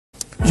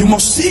You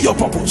must see your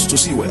purpose to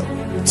see well.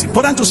 It's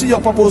important to see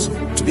your purpose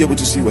to be able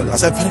to see well. I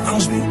said, Fanny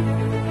Crosby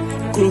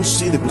couldn't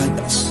see the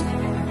blindness.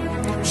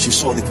 She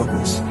saw the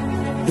purpose.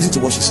 Listen to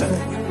what she said.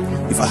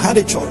 If I had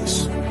a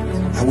choice,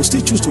 I would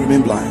still choose to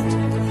remain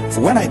blind.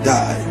 For when I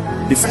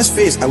die, the first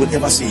face I will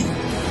ever see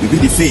will be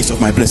the face of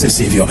my blessed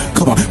Savior.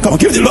 Come on,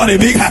 give the Lord a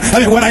big hand.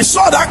 I mean, when I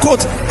saw that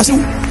quote, I said,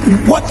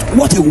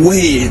 what a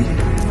way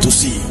to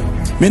see.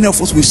 Many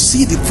of us will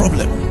see the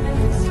problem.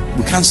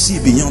 We can't see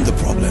beyond the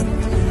problem.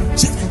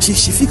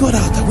 She figured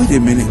out that, wait a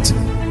minute,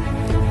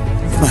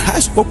 my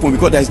eyes open,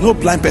 because there is no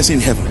blind person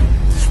in heaven.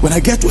 When I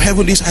get to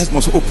heaven, these eyes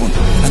must open,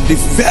 and the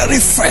very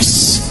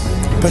first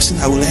person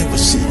I will ever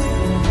see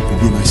will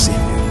be my Savior.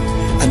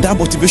 And that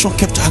motivation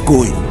kept her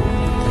going,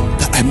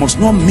 that I must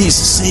not miss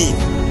seeing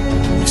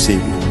my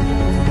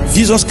Savior.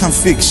 Jesus can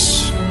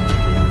fix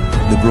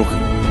the broken.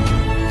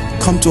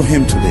 Come to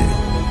him today,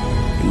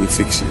 he will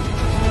fix you.